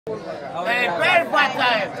Hey, Pelpa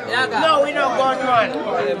time! No, we don't go on.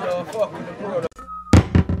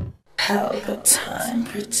 Pelpa time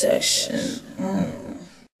protection.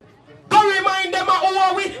 I remind them of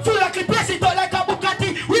who we feel like we press it out like a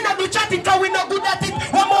Bugatti. We not do chatting cause we not good at it.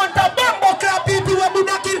 We want a bamboo clap people we do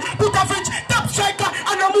not kill. Put a French top striker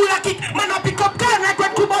and a mula kick. Man a pick up gun like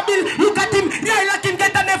when Kuba Bill. Look at him, yeah like him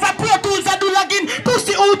get a never pro tools a do login.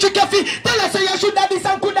 Pussy out your coffee. Tell us say you should have this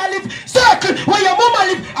and could have live. Circle where your mama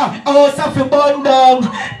live. House have to burn down.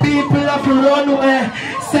 People have to run away.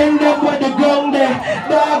 Send them where the ground there.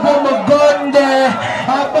 Dog on my gun there.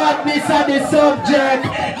 About this and the subject.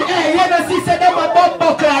 Hey, you know, see, say them a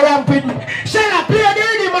bumbo car ramping. Shall I play the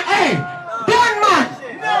rhythm? Hey, done, man.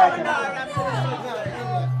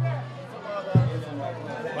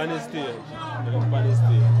 On the stage. On the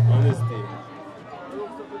stage. On the stage.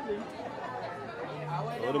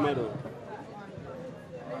 What am I doing?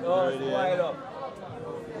 Oh, spoil up.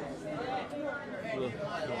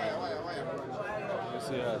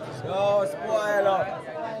 Oh, spoil up.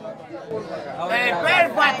 Hey,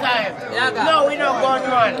 Pelpa time! No, we don't go on.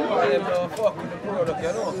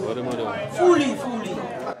 What am I doing? Fully.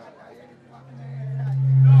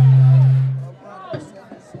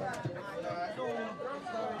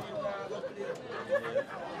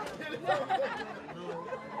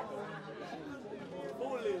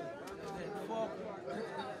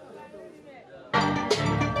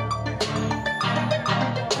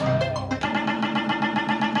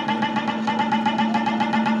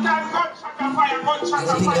 They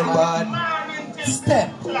think them bad. Step.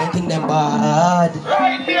 They think them bad. They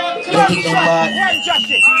think them bad.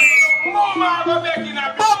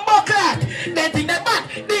 Bumbo crack. They think them bad.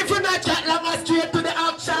 They for not chat long and straight to the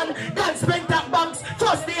action. Can't spend that banks.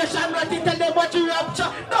 First nation, right? Tell them what you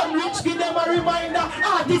rapture. Don't rich, give them a reminder.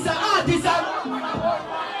 Artisan.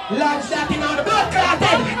 Launch that in on the blood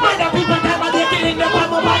clotted. Mind the people time and they killing them on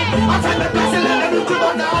mobile. I tell them castle and they look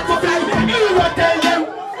about the heart to fly. You will tell them.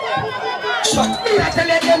 Shut me, I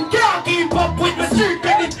tell them can't keep up with my street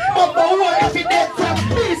credit. But my word if it dead from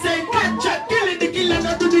me saying catch up, killing the killer,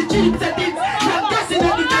 not to the cheap settings. I'm guessing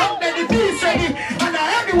that the count that the piece ready. And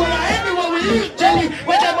everywhere we eat jelly.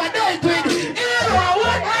 When them are dead with hero,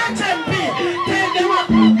 one HMP. Tell them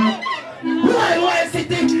up. Why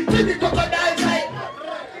sitting to the crocodile side?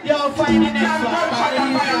 You're finding this one. Find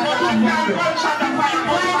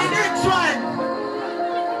the next one.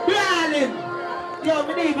 Brawling. Yo,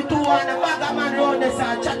 me need to want a bag of man round this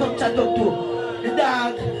and chat up too. The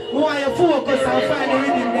dog, we want you focus and find the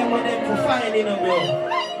rhythm them on them for finding them, bro.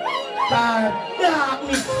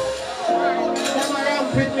 Darkness. Them around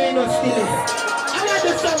with me no still. And I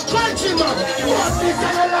do some country man. What's this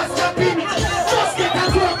and the last chopping? Just get a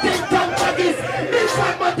drop thing from Paggis. This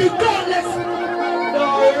one but the godless. No,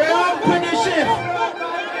 ramp with the shift.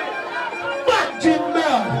 Back Jim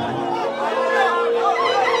Brown.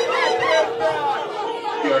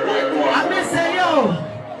 I may say, yo,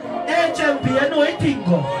 HMP, I know it can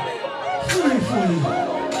go. Fully.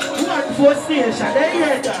 1-4 station, they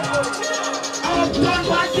hear that. I've done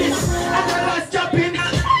what this, and the last jumping.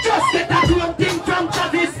 Just get a drone thing from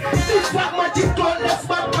Travis. This what magic called, let's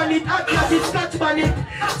back on it. I got it, scratch on it.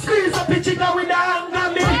 Squeeze up the chicken with the anger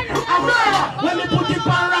me. And when we put it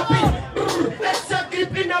on rapid, extra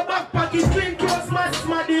clip in the back pocket, clean clothes, mask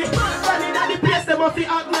money. Running at the place, them have to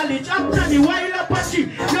acknowledge. I'm Johnny, while Apache,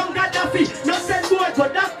 young Gaddafi, no send boy to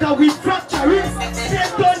doctor with fracture wrist. They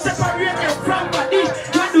don't separate them from body.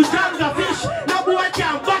 You do janga fish, no boy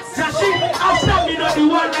can box Jashi. I'm standing on the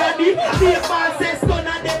one body. The man says none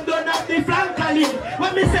of them don't have the flank.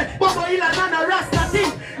 When me say, Bobo Ilan and a Rasta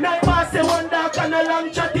thing. Now man say one dark and a long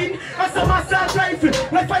chatting. As a master rifle,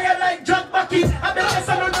 we fire like Jack Bucky. I bet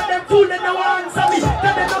I none of them fool and no one answer me.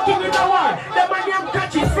 Tell them no king in the war. The man them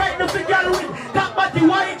catch it, frightened of the girl with. That body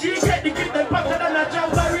YG, get the kid them packer than a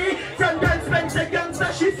Jamboree. From Dan Spencer,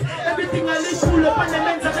 gangster shift. Everything I live pull up on the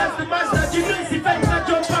men's and that's the master. Jiggles, if I can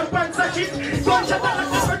jump and pants and shit. Gunshot and a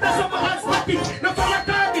cover, that's what my hands party. No fire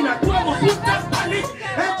card in a 12, put that panic.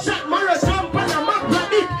 Headshot, Mara, jump and a map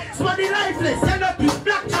rabbit. Smuddy lifeless, you're not in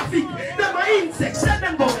black traffic. Them are insects, let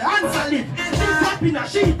them go, answer live. This rap in a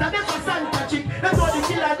sheet, and them a Santa chick. Them know the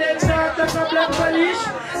killer, them not the problem polish.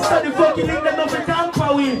 So the fucking link, them don't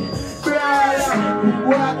tamper with.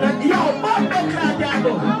 Yo, Bumbo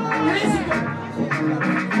Claudio. Listen.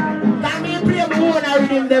 Can me play my own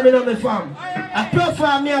rhythm them in my farm. I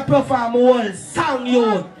perform my whole song you.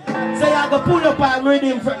 So you have to pull up on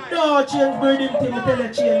rhythm for no change rhythm till me tell you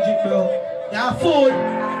change it, bro. You're a fool.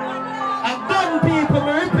 A gun people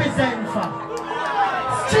me represent for.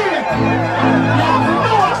 Straight. You have to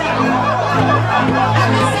know that. And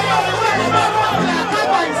me say, yo,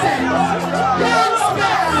 come on,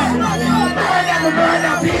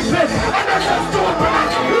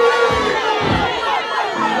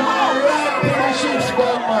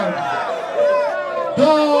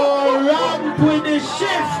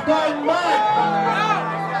 One man.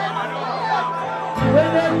 When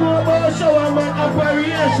they know about shower man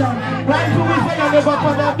operation, right to we fire never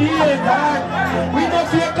for the behavior. We don't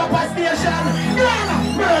fake up a station.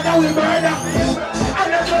 Murder we murder.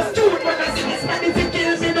 And I just shoot when I see this man if he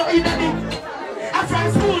kills me, no in the I'm from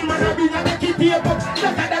school man, I bring a make it tape up.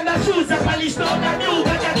 Longer than the shoes I polish down the new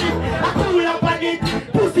gadget. I cool up on it.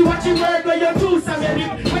 Pussy what you word when you choose some of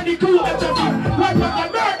it. When the crew get your feet. What was a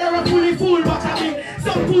murderer fully fool what I mean.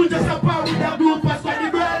 Some fool just a power with a blue pass. When the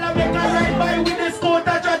girl I make a ride by with the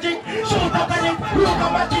scooter tragic. Shoot up on it, rock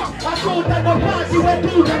up at it. I shoot at the party when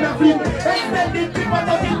two and a flip. Extended trip and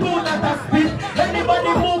nothing do not a split.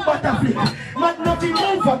 Anybody move but a flip. But nothing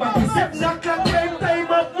move about it. 7 o'clock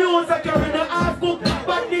time of news I carry no half cook.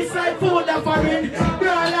 But this side food a foreign.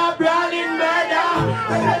 Brawling murder.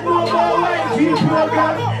 And then no more white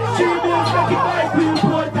program. She moves like it by Queen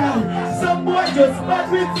Portal. Some boy just bad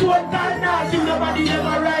with total. Nothing nobody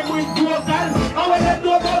never rhyme with vocal. And when they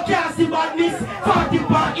know about Cassie badness, 40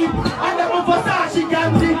 per hip. And I'm a Versace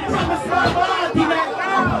Gamzi. From a small party like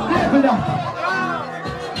level up.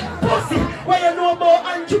 Pussy, what you know about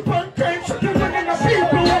Andrew Punk time? Shut you running the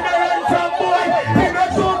people when I run from boy. They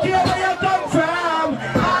don't care where you come from.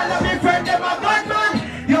 All of me friends, them a gunman.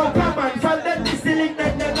 Yo, come on, from them distilling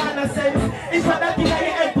them on a sense. It's for that thing that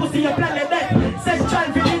you head pussy, you plan the death. Central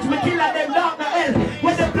village, me killer them dark na hell.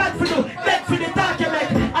 When they plan for you, dead for the talk you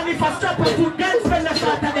make. And if I strap a food, then spend a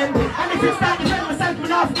shot at them. And if you start to tell myself, me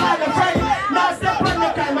not call a friend. Now step on the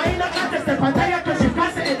crime, I ain't not got to step on tire because you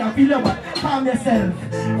can't say it, I feel you, but calm yourself.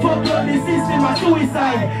 Fuck up the system of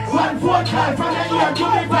suicide. One phone call from the ear to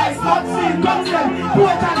me vice. Not seen, comes them.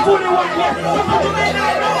 Put and fully one here. Come on to me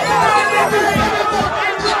now.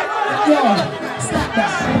 Yo, stop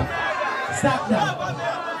that. Stop that.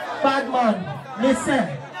 Bad man, listen.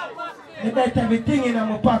 You bet everything in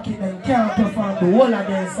my pocket and can't perform the whole of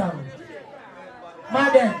their song.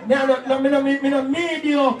 Madam, me no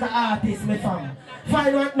mediocre artist, me fam.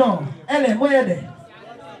 Find what now? Ellen, where they?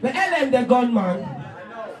 The Ellen the gunman.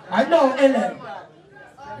 I know Ellen.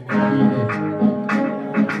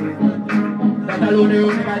 That alone the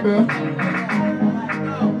room, my bro.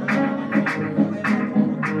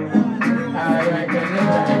 Alright, then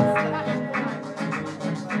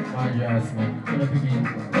let's man. Gonna begin.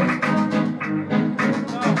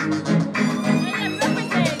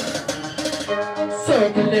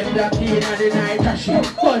 Circle them black in the night, JAHSHII.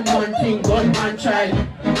 Gunman thing, gunman child.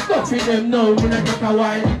 Go for them now, we not take a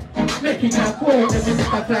while. Making a quote, them is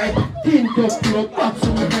a flight. Tint up, plug, box, so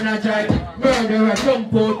we can a drive. Murderer,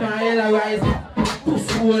 jump out and hell arise.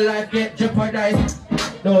 Pussy whole life get jeopardized.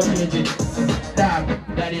 Don't change it. Dog,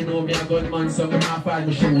 daddy know me a gunman, so me not fall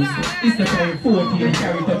my shoes. It's the carry 14,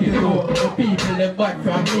 carry 32. The people, them bad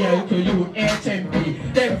from here to you,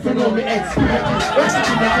 HMP. Them for know me expert. What's it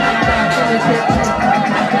in the like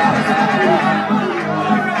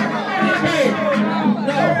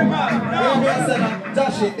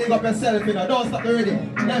JAHSHII, big up yourself, you know. Don't stop already.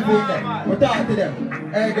 Never with them. We're talking to them.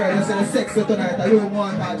 Hey girl, you say the sex for tonight. I don't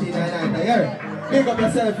want that tonight. Yeah. Big up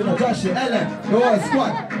yourself, you know. JAHSHII, Ellen, the whole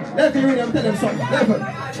squad. Let me read them, tell them something. Level.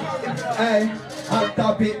 Hey, hot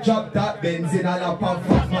topic, drop that Benz in a lap of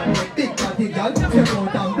fuck man. Big party gal, step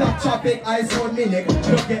out and black traffic, ice on me neck.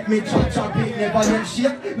 Don't get me chop it, never let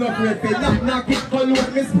shake. No afraid for knock it,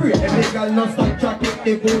 cologne me spray. Every gal no stop traffic,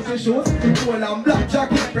 they go to shows. Cool and black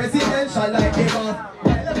jacket, presidential like they want.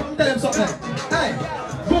 Tell them something. Hey,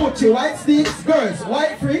 Gucci, white sticks, girls,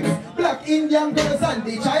 white freaks, black Indian girls and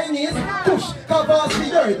the Chinese. Push, covers the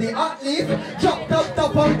dirty athlete. Drop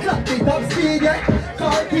top and clap it up speed, yeah.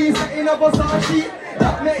 Car keys in a Versace.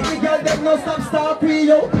 That make the girl them no stop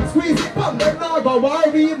pre-yo. Squeeze it from them now go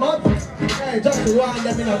worry mud. Hey, just one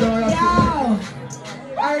them in a door. Yo,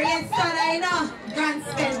 Arian son, I know. Grand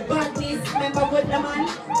spend badness, remember good the man.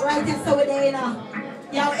 Right in so there, you know.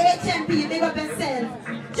 Yo, HMP, big up yourself.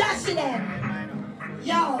 JAHSHII them.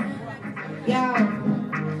 Yo.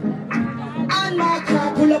 And my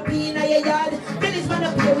car pull up in your yard. Village man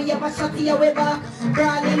up here, we have a shot to your way back.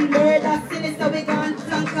 Brawling murder, sinister, we gone.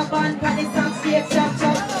 Flank a band, panic, and shake, chop.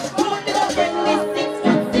 Don't do the bring me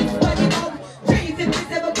 6'6", body dog.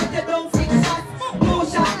 357, put you down 6 shots. No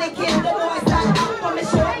shot, they kill the boy, start up for me,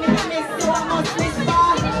 show me the miss, so I must miss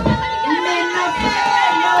ball. Men no fear,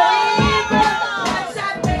 no evil. One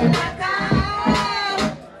shot, bring my car.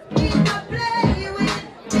 We not play with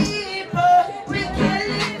people. We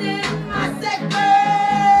killing them, massacre.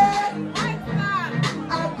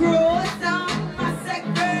 I grow some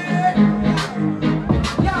massacre.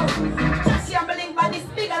 Yo, JAHSHII, I'm bling by this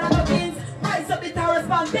big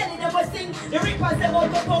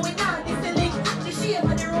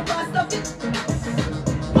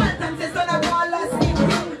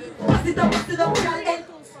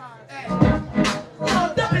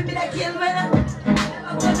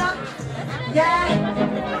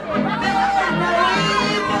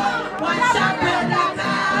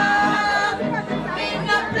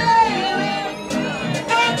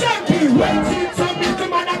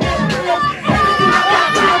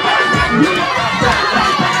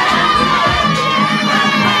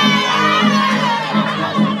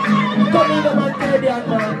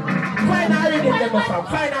my fam.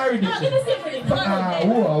 Fine already.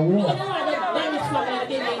 Whoa.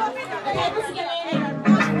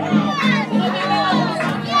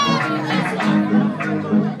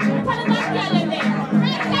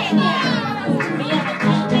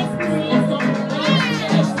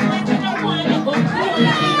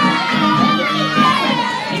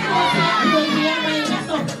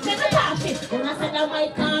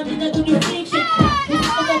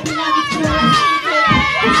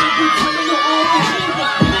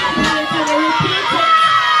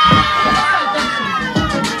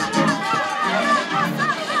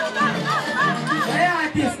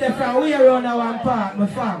 We are on our part, my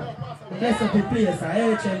fam. That's up the place,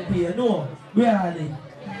 HMP, you know. Really.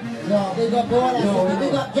 No, big up all that.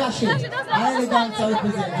 Big up JAHSHII. I only dance to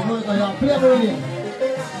represent. You know, you play with him.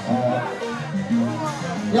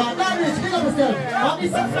 Yeah, Danish, big up yourself. I'm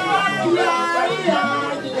Mr.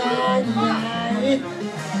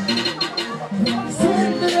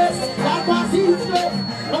 Swindless, that was his love.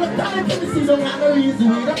 I'm telling you, this is the reason.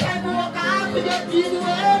 The kind of work I have to get in the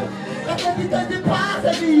way. That's what the past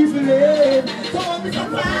and the evil. So I'm Mr.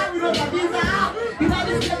 Fire, we don't have this out. You know,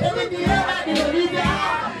 this is the air, and you know, this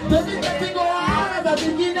out. Don't you get to go on as a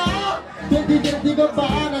beginner? Don't you get to go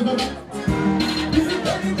on as a... This is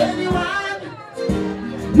 2021.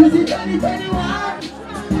 This is 2021.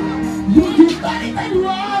 This is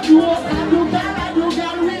 2021. You walk and you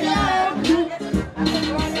can win out.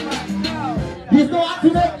 There's no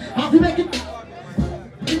have to make it.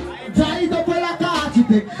 Try it up like a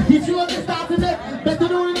architect. If you want to start to make, better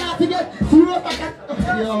do it not to get through up like a...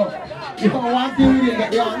 Yo, if I want to read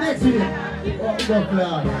it, yo, next video.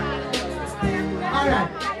 Alright,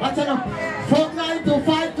 what's enough? From 9 to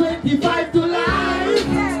 5:25 to live.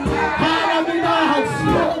 I'm in the house.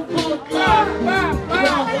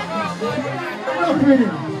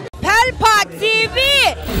 Pelpa TV!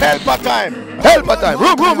 Pelpa time! Pelpa time!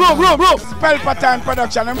 Room! Pelpa time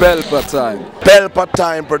production! Pelpa time! Pelpa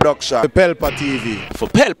time production! Pelpa TV! For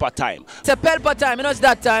Pelpa time! It's a Pelpa time, you know it's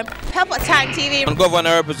that time. Pelpa Time TV. I'm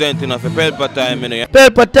governor representing of a Pelpa time, you know.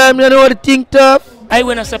 Pelpa time, you know what I think tough? I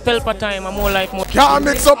when I say Pelpa time, I'm more like more. Can't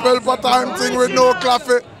mix up Pelpa time thing with no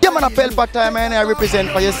coffee. Yeah, man, a Pelpa time, and I represent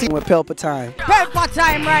for you. See, with Pelpa time. Pelpa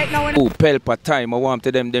Time right now. Oh, Pelpa time, I want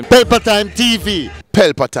to them. Pelpa time TV!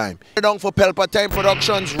 Pelpa time! Down for Pelpa time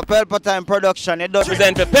productions. Pelpa time production, it does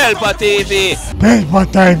Represent for Pelpa TV! Pelpa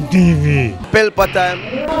time TV! Pelpa time!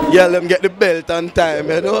 Yeah, let them get the belt on time,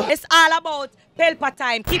 you know? It's all about Pelpa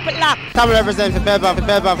Time. Keep it locked. Come represent for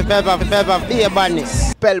Pelpa, be a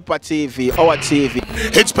badness. Pelpa TV, our TV.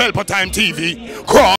 It's Pelpa time TV. Cross.